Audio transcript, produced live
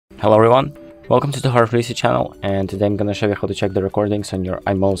Hello everyone, welcome to the HardReset channel, and today I'm gonna show you how to check the recordings on your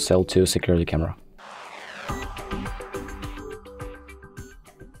IMOU Cell 2 security camera.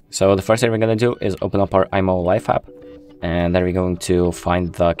 So the first thing we're gonna do is open up our IMOU Live app, and then we're going to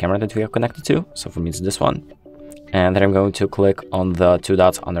find the camera that we are connected to. So for me it's this one, and then I'm going to click on the two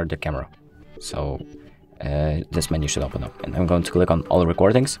dots under the camera. So this menu should open up, and I'm going to click on all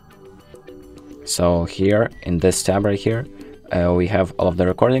recordings. So here in this tab right here, we have all of the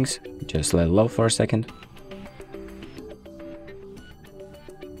recordings. Just let it load for a second.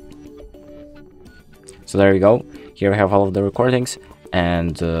 So there you go. Here we have all of the recordings,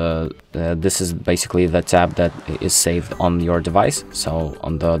 and this is basically the tab that is saved on your device. So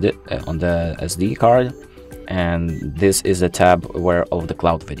on the SD card, and this is the tab where all of the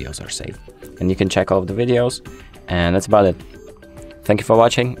cloud videos are saved. And you can check all of the videos, and that's about it. Thank you for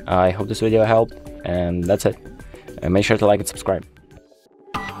watching. I hope this video helped, and that's it. And make sure to like and subscribe.